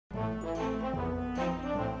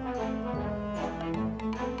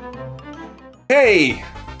Hey,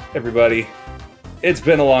 everybody. It's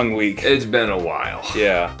been a long week. It's been a while.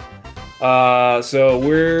 Yeah. So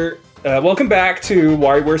we're welcome back to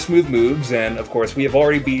WarioWare Smooth Moves, and of course we have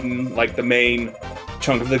already beaten like the main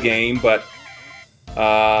chunk of the game, but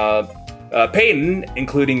Peyton,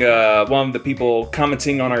 including one of the people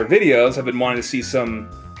commenting on our videos, have been wanting to see some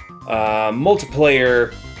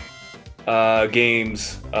multiplayer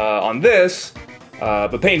games on this.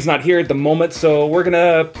 But Payne's not here at the moment, so we're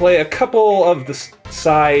gonna play a couple of the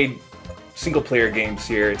side single-player games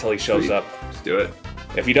here until he shows up. Let's do it.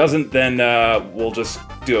 If he doesn't, then we'll just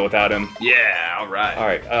do it without him. Yeah, alright.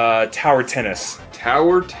 Alright, Tower Tennis.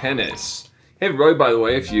 Tower Tennis. Hey everybody, by the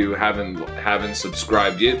way, if you haven't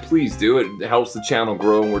subscribed yet, please do it. It helps the channel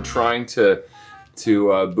grow, and we're trying to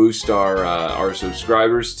boost our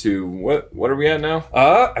subscribers to what are we at now?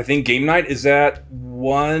 I think game night is at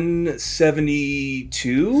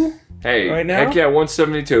 172. Hey, right now? Heck yeah,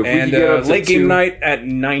 172. If and we could get up to late game night at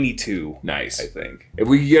 92. Nice. I think. If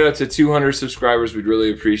we could get up to 200 subscribers, we'd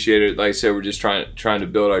really appreciate it. Like I said, we're just trying to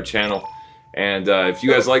build our channel. And if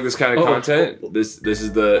you guys like this kind of content, that's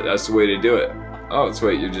the way to do it. Oh, so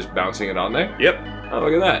wait, you're just bouncing it on there? Yep. Oh,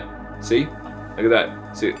 look at that. See? Look at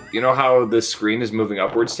that. See, you know how this screen is moving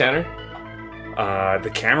upwards, Tanner? The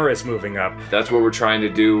camera is moving up. That's what we're trying to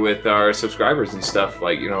do with our subscribers and stuff.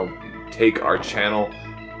 Like, you know, take our channel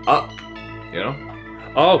up, you know?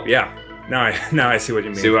 Oh, yeah. Now I see what you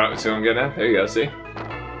mean. See what I'm getting at? There you go, see?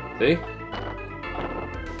 See?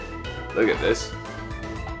 Look at this.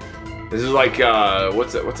 This is like,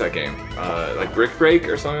 what's that game? Like Brick Break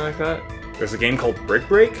or something like that? There's a game called Brick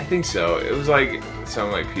Break? I think so. It was like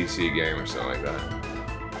some like PC game or something like that.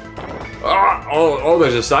 Oh,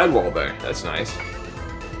 there's a sidewall there. That's nice.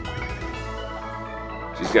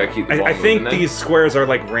 Just gotta keep the ball I think moving these squares are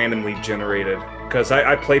like randomly generated. Because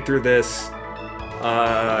I played through this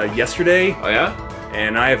yesterday. Oh yeah?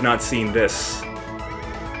 And I have not seen this.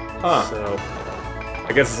 Huh. So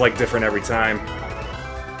I guess it's like different every time.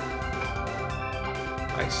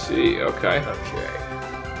 I see, okay. Okay.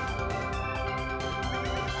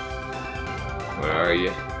 Where are you?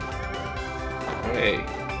 Hey.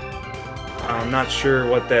 I'm not sure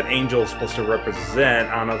what that angel is supposed to represent.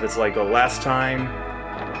 I don't know if it's like the last time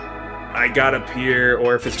I got up here,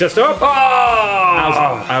 or if it's just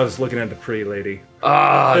I was looking at the pretty lady.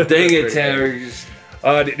 Ah, dang it, Tanner. Do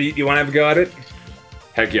you want to have a go at it?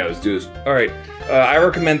 Heck yeah, let's do this. Alright, I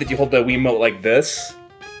recommend that you hold the Wii Remote like this.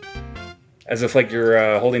 As if like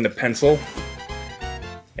you're holding the pencil.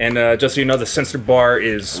 And just so you know, the sensor bar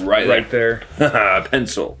is right there.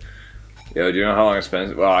 Pencil. Yo, do you know how long I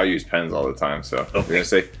spend? Well, I use pens all the time, so you're gonna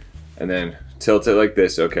say, and then tilt it like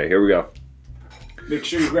this. Okay, here we go. Make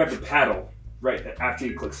sure you grab the paddle right after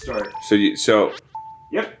you click start. So.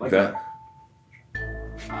 Yep, like that.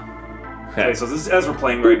 Okay, so this is as we're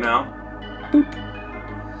playing right now. Boop.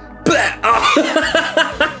 Oh.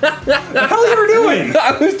 What the hell are you doing?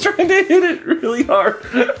 I was trying to hit it really hard.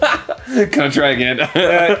 Can I try again?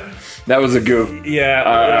 That was a goof. Yeah.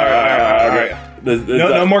 All right.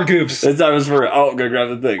 No more goofs. This time is for. Oh, go grab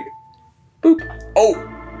the thing. Boop. Oh.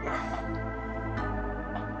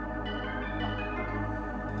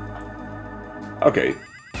 Okay.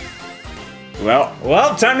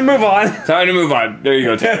 Well, time to move on. Time to move on. There you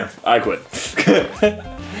go, Tanner. I quit.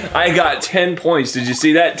 I got 10 points. Did you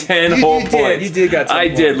see that? 10 whole points. You did got 10 points. I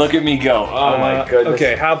did. Look at me go. Oh my goodness.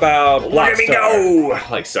 Okay, how about look at me go?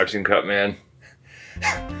 Like suction cup, man.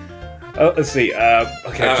 Oh, let's see.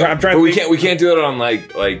 Okay, I'm trying. But we can't do it on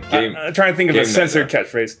like game. I'm trying to think of a censored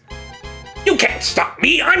catchphrase. You can't stop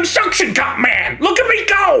me. I'm suction cup man. Look at me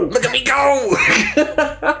go. Look at me go.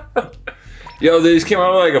 Yo, they just came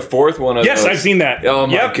out with like a fourth one of those. I've seen that. Oh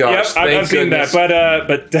my gosh, I've seen that,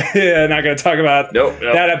 but yeah, not gonna talk about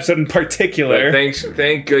that episode in particular. But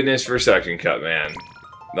thank goodness for suction cup, man.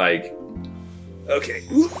 Like, okay,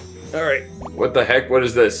 all right. What the heck? What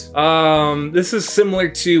is this? This is similar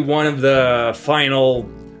to one of the final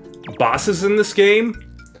bosses in this game,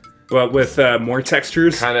 but with more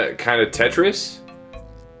textures. Kind of Tetris.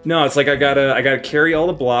 No, it's like I gotta carry all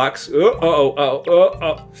the blocks.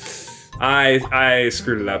 Oh. I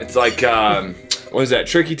screwed it up. It's like, what is that?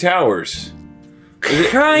 Tricky Towers.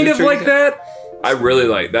 Kind of like that. I really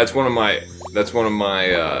like. That's one of my.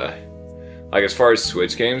 Like as far as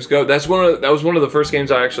Switch games go, that was one of the first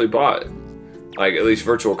games I actually bought. Like at least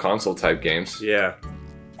virtual console type games. Yeah.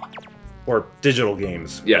 Or digital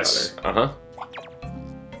games. Yes. Uh-huh.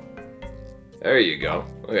 There you go.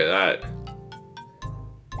 Look at that.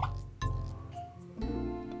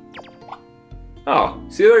 Oh,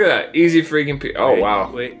 see, look at that. Easy freaking oh, wow.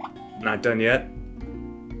 Wait, not done yet.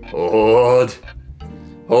 Hold.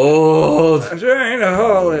 Hold. I'm trying to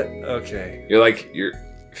hold it. Okay. You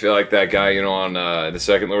feel like that guy, you know, on the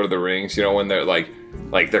second Lord of the Rings, you know, when they're like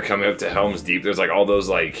they're coming up to Helm's Deep, there's like all those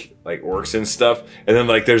like orcs and stuff, and then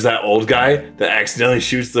like there's that old guy that accidentally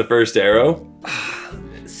shoots the first arrow.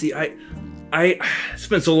 See, it's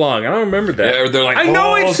been so long. I don't remember that. Yeah, or they're like, I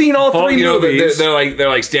know I've seen all three movies. They're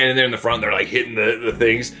like standing there in the front. They're like hitting the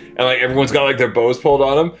things, and like everyone's got like their bows pulled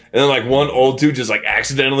on them. And then like one old dude just like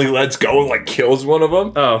accidentally lets go and like kills one of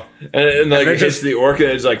them. Oh, and like it hits the orc and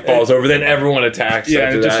it just like falls over. Then everyone attacks. Yeah,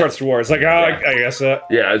 and it just starts to war. It's like, I guess.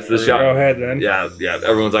 Yeah, it's the shot. Go ahead then. Yeah.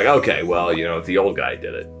 Everyone's like, okay, well, you know, the old guy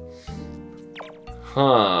did it.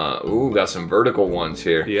 Huh. Ooh, got some vertical ones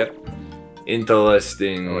here. Yep.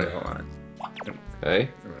 Interesting. Oh, wait, hold on. Okay.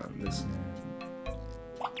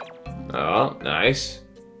 Oh, nice.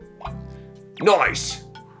 Nice!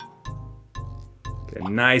 Okay,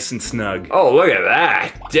 nice and snug. Oh, look at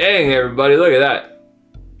that! Dang, everybody, look at that!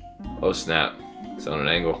 Oh, snap. It's on an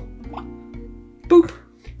angle. Boop!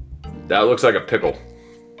 That looks like a pickle.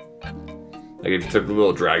 Like if you took the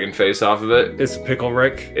little dragon face off of it. It's Pickle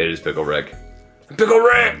Rick. It is Pickle Rick. Pickle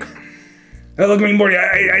Rick! Oh, look at me, Morty.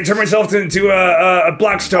 I turned myself into a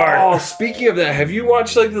black star. Oh, speaking of that, have you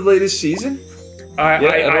watched like the latest season? I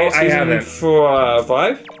haven't. For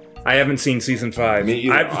 5? I haven't seen season 5. Me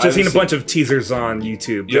either. I've just seen a bunch of teasers on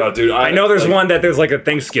YouTube. Yeah, dude. I know there's one that there's like a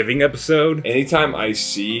Thanksgiving episode. Anytime I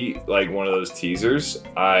see like one of those teasers,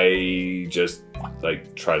 I just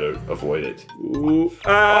like try to avoid it. Ooh. Oh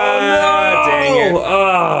no! Dang it.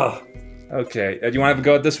 Ah. Okay. Do you want to have a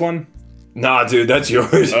go at this one? Nah, dude, that's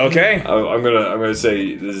yours. Okay. I'm gonna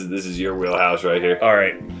say this is your wheelhouse right here. All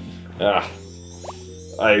right.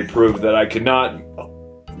 I proved that I could not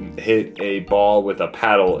hit a ball with a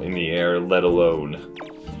paddle in the air, let alone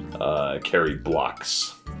carry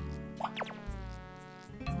blocks.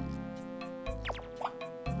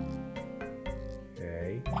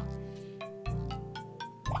 Okay.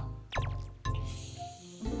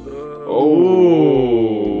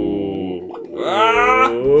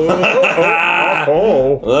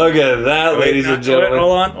 Look at that, ladies and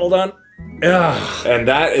gentlemen. Hold on. Ugh. And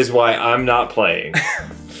that is why I'm not playing.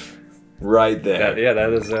 Right there.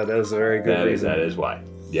 That is a very good reason. That is why.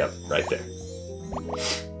 Yep, right there.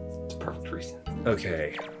 It's a perfect reason.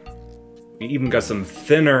 Okay. We even got some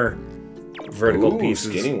thinner vertical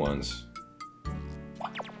pieces. Skinny ones.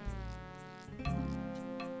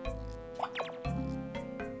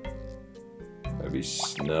 That'd be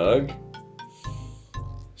snug.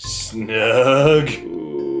 Snug.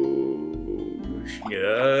 Ooh,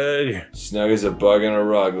 snug. Snug as a bug in a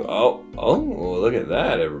rug. Oh, look at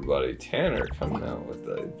that, everybody. Tanner coming out with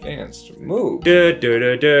the advanced move. He's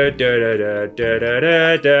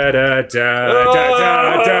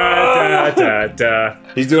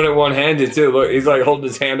doing it one-handed too. Look, he's like holding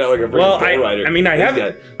his hand out like a freaking bullrider.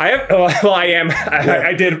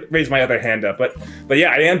 I did raise my other hand up, but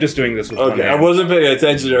yeah, I am just doing this with one hand. I wasn't paying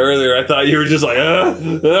attention earlier. I thought you were just like,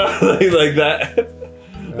 like that.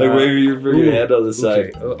 Like waving your freaking hand on the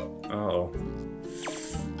side.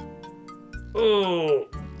 Oh.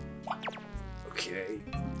 Okay.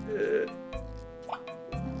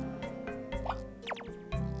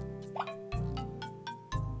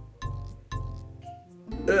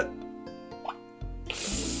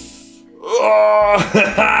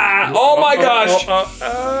 Oh my gosh! One!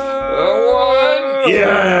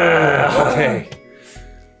 Yeah! Okay.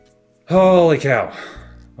 Holy cow.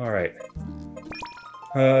 Alright.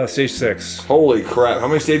 Stage 6. Holy crap. How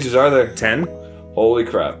many stages are there? 10? Holy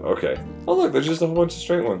crap. Okay. Oh look, there's just a whole bunch of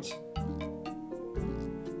straight ones.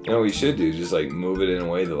 You know what we should do? Just like move it in a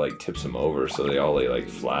way that like tips them over so they all lay like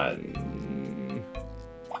flat.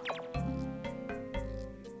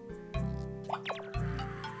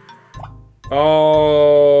 Oh.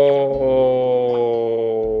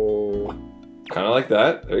 Kind of like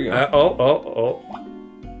that. There you go.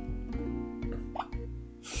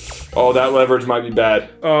 Oh, that leverage might be bad.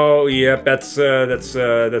 Oh, yep. That's bad. It's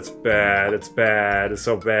bad. It's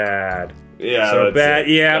so bad. Yeah. So bad.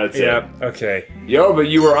 Yep. Okay. Yo, but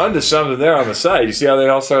you were onto something there on the side. You see how they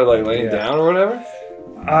all started like laying down or whatever?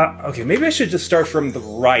 Okay. Maybe I should just start from the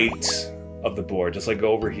right of the board. Just like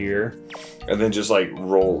go over here. And then just like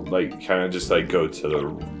roll, like kind of just like go to the,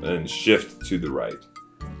 and shift to the right.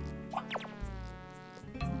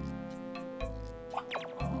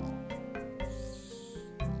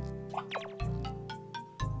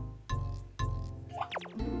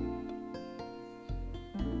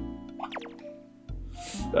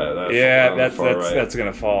 That's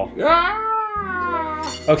gonna fall.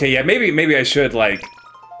 Okay, yeah, maybe I should like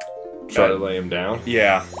try to lay him down.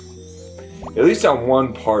 Yeah. At least on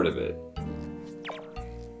one part of it.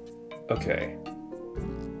 Okay.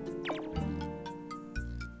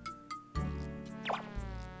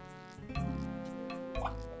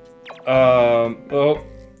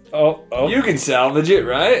 Oh. You can salvage it,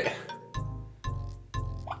 right?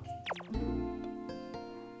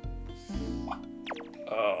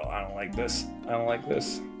 Oh, I don't like this. I don't like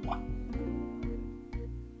this.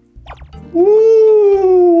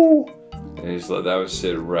 Woo! And you just let that one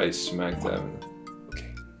sit right smack dab in the...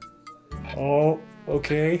 Okay. Oh,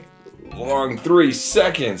 okay. Long 3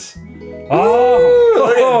 seconds. Oh,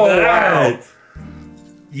 look at that. Wow.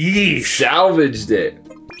 Yeesh. Salvaged it.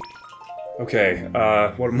 Okay,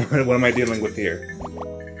 what am I dealing with here?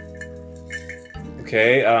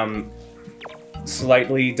 Okay,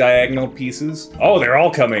 slightly diagonal pieces. Oh, they're all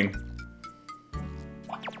coming.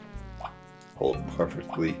 Hold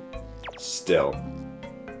perfectly still.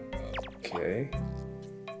 Okay.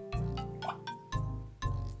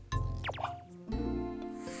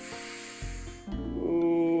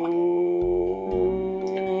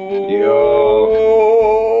 Yo.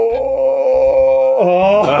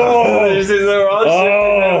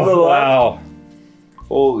 Oh, wow.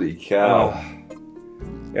 Holy cow.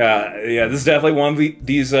 Yeah, this is definitely one of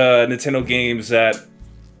these Nintendo games that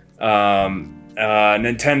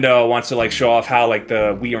Nintendo wants to like show off how like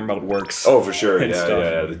the Wii Remote works. Oh, for sure. and Yeah, stuff.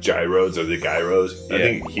 yeah. The gyros or the gyros. Yeah. I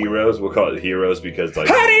think heroes. We'll call it heroes because like.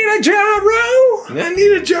 I need a gyro! I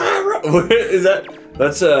need a gyro. Is that?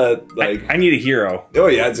 That's like. I need a hero. Oh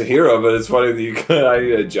yeah, it's a hero, but it's funny that you could. I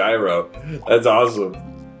need a gyro. That's awesome.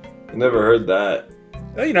 I never heard that.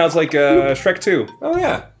 You know, it's like Shrek 2. Oh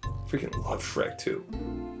yeah, freaking love Shrek 2.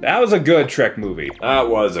 That was a good Shrek movie. That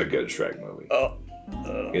was a good Shrek movie.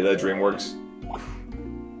 Hear that, DreamWorks?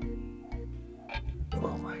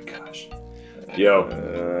 Oh my gosh. Yo.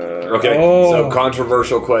 Okay, so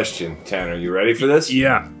controversial question. Tanner, you ready for this?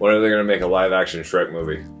 Yeah. When are they gonna make a live-action Shrek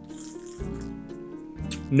movie?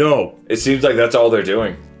 No. It seems like that's all they're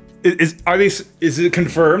doing. Is it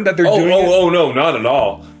confirmed that they're doing it? Oh, no, not at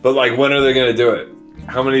all. But like, when are they gonna do it?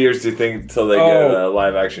 How many years do you think till they get a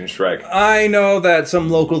live-action Shrek? I know that some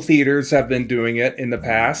local theaters have been doing it in the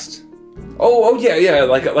past. Oh yeah,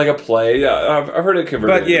 like a play. Yeah, I've heard it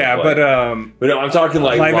converted. But yeah, into a play. But no, I'm talking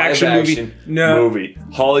like live action movie.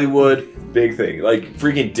 Hollywood, big thing. Like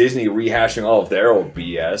freaking Disney rehashing all of their old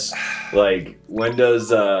BS. Like when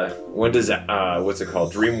does what's it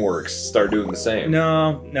called? DreamWorks start doing the same?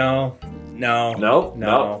 No.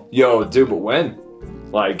 Yo, dude, but when?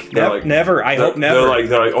 Like, never. I hope never.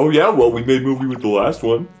 They're like, oh yeah, well we made a movie with the last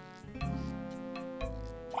one.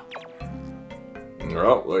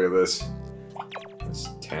 Oh, look at this. It's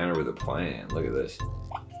Tanner with a plan. Look at this.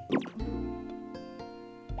 Oop.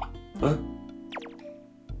 Huh?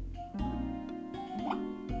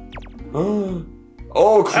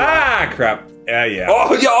 Oh crap! Ah, crap! Yeah.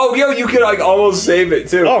 Oh yeah, you could like almost save it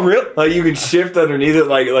too. Oh really? Like you could shift underneath it,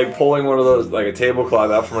 like pulling one of those, like a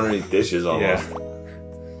tablecloth out from underneath dishes almost. Yeah.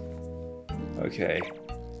 Okay.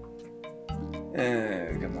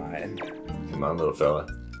 Come on, little fella.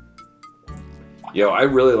 Yo, I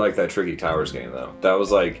really like that Tricky Towers game though. That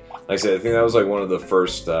was like I said, I think that was like one of the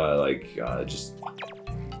first just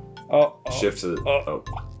shift to the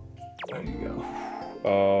there you go.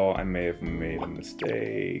 Oh, I may have made a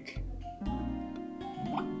mistake.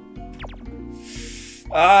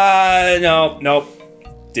 Nope.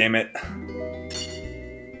 Damn it.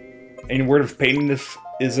 Any word of pain is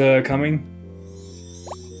coming?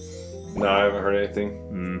 No, I haven't heard anything.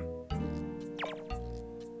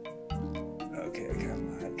 Okay,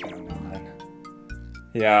 come on.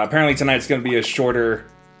 Yeah, apparently tonight's gonna be a shorter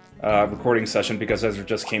recording session because Ezra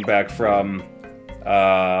just came back from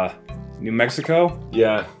New Mexico.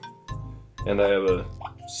 Yeah. And I have a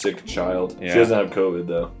sick child. Yeah. She doesn't have COVID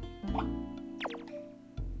though.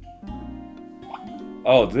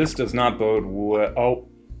 Oh, this does not bode well.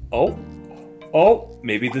 Oh,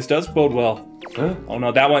 maybe this does bode well. Huh? Oh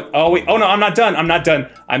no, that one. Oh wait. Oh no, I'm not done.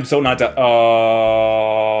 I'm so not done.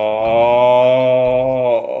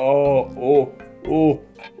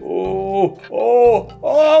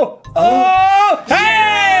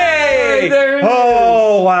 Hey! There it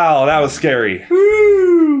Oh wow, that was scary.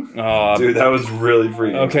 Woo! Dude, that was really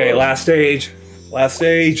freaking Okay, close. last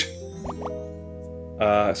stage.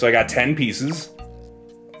 So I got 10 pieces.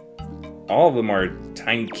 All of them are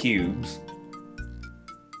tiny cubes.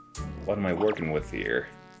 What am I working with here?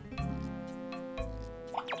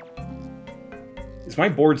 Is my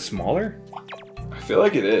board smaller? I feel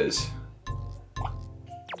like it is.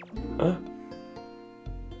 Huh?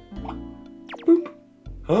 Boop.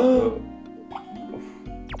 Oh.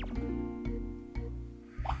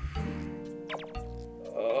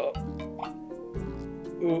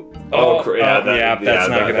 That's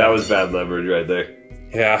not gonna. That was bad leverage right there.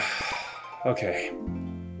 Yeah. Okay.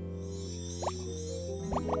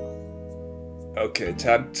 Okay,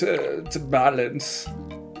 time to balance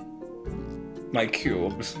my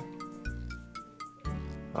cubes.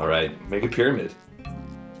 All right, make a pyramid.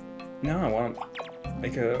 No, I want to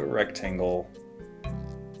make a rectangle.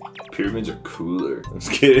 Pyramids are cooler. I'm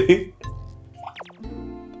just kidding.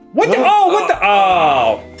 What the? Oh, what the?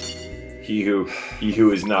 Oh! He who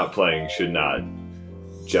is not playing should not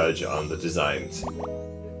judge on the designs.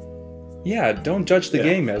 Yeah, don't judge the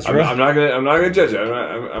game, Ezra. I'm not gonna judge it.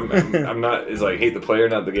 I'm not. It's like hate the player,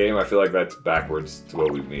 not the game. I feel like that's backwards to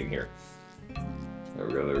what we mean here. There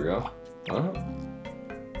we go. There we go.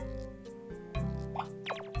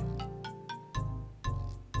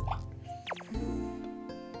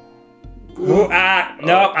 Ooh,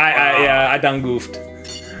 no, I done goofed.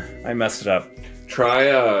 I messed it up.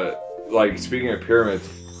 Try like speaking of pyramids,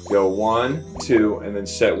 go 1, 2, and then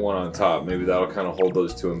set 1 on top. Maybe that'll kind of hold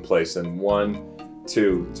those 2 in place, and 1,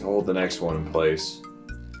 2 to hold the next one in place,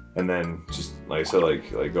 and then just like I said,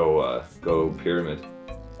 like go pyramid.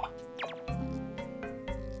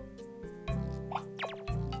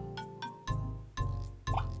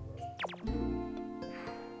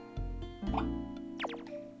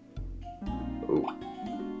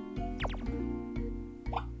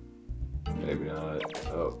 Maybe not.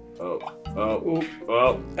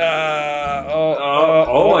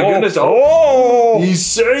 Oh my goodness! Oh, he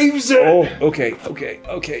saves it. Oh, okay.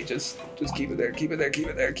 Just keep it there. Keep it there.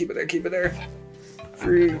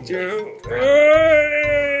 3, 2.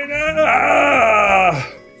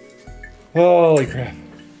 Holy crap!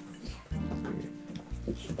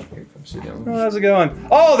 Oh, how's it going?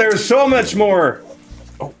 Oh, there's so much more.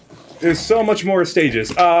 There's so much more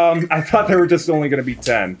stages. I thought there were just only going to be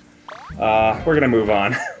 10. We're gonna move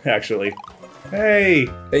on, actually. Hey!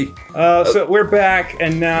 So we're back,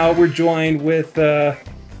 and now we're joined with, one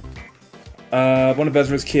of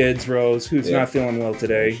Ezra's kids, Rose, who's not feeling well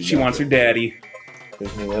today. She wants her daddy.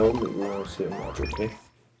 Okay?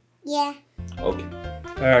 Yeah. Okay.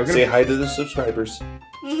 Alright, say hi to the subscribers.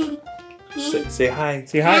 say hi.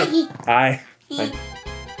 Say hi. Hi. Hi.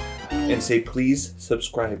 And say please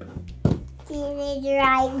subscribe.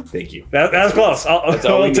 Thank you. That's close.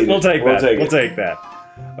 We'll take that. We'll take that.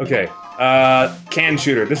 Okay. Can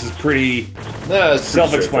shooter. This is pretty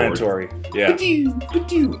self-explanatory. Yeah.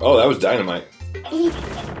 Oh, that was dynamite. Do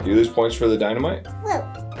you lose points for the dynamite?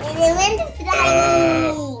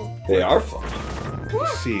 They are fun.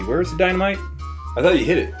 Let's see. Where's the dynamite? I thought you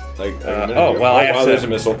hit it. Like there's a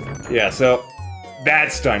missile. Yeah. So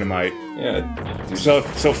that's dynamite. Yeah. So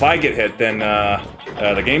if I get hit, then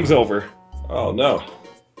the game's over. Oh no.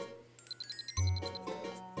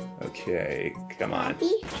 Okay, come on.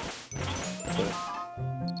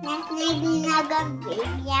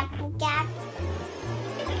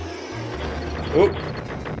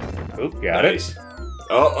 Oop, got it.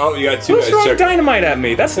 Oh, you got 2 guys. Who's throwing dynamite at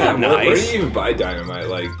me? That's not nice. Where do you even buy dynamite?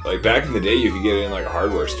 Like back in the day, you could get it in like a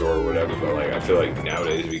hardware store or whatever. But like, I feel like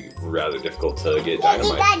nowadays it'd be rather difficult to get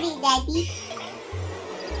dynamite. Daddy.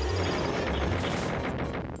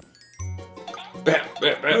 Bam.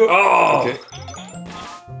 Oh! Okay.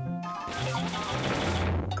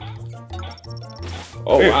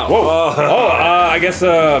 Oh, hey, wow. Whoa. I guess,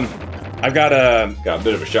 I've got a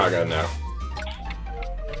bit of a shotgun now.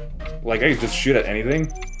 Like, I can just shoot at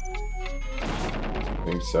anything? I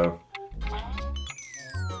think so.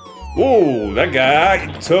 Ooh, that guy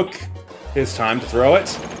took his time to throw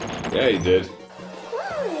it. Yeah, he did. Ooh,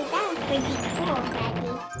 that's pretty cool,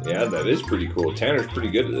 Daddy. Yeah, that is pretty cool. Tanner's pretty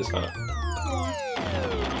good at this, huh?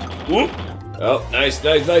 Whoop. Oh, nice.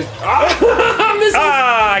 I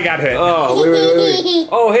got hit. Oh, wait.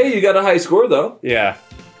 Oh, hey, you got a high score, though. Yeah.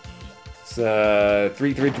 It's,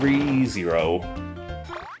 3330.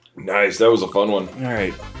 Nice, that was a fun one.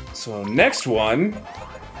 Alright, so next one,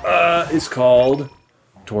 is called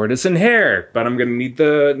Tortoise and Hare, but I'm gonna need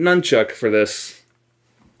the nunchuck for this.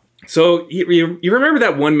 So, you remember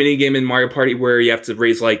that one minigame in Mario Party where you have to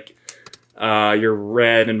raise, like, your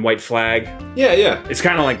red and white flag? Yeah. It's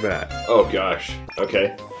kind of like that. Oh, gosh.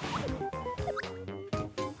 Okay.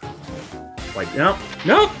 Like, no,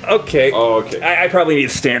 okay. Oh, okay. I probably need to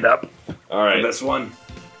stand up. All right. For this one.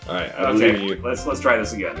 All right, I'm leaving you. Let's try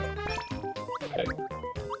this again. Okay.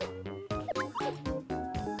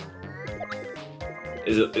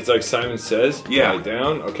 It's like Simon Says? Yeah. White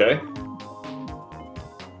down, okay.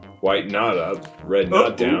 White not up, red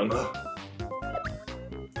not down.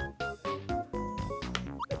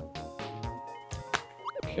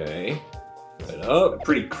 Okay. Red up.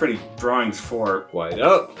 pretty drawings for White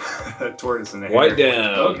up. a tortoise in the White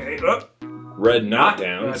down. Okay, up. Red not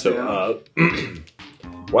down, Not so down.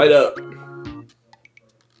 up. White up.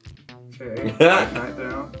 Okay, not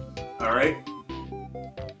down. All right.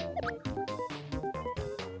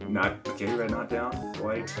 Not okay. Red not down.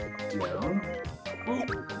 White down.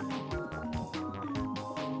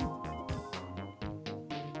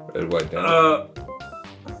 Red, white down.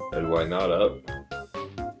 Red, white not up.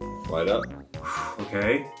 White up.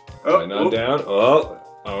 Okay. White not down. Oh,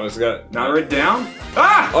 almost got. Not red down.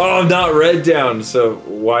 Ah! Oh, not red down, so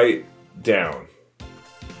white down.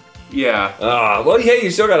 Yeah. Ah, well, hey,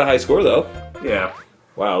 you still got a high score though. Yeah.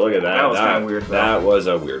 Wow, look at that. That was kind of weird. Though. That was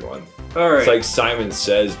a weird one. All right. It's like Simon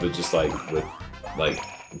Says, but just like with like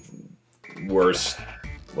worse,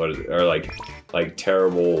 what is it? Or like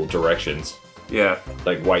terrible directions. Yeah.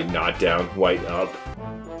 Like white not down, white up.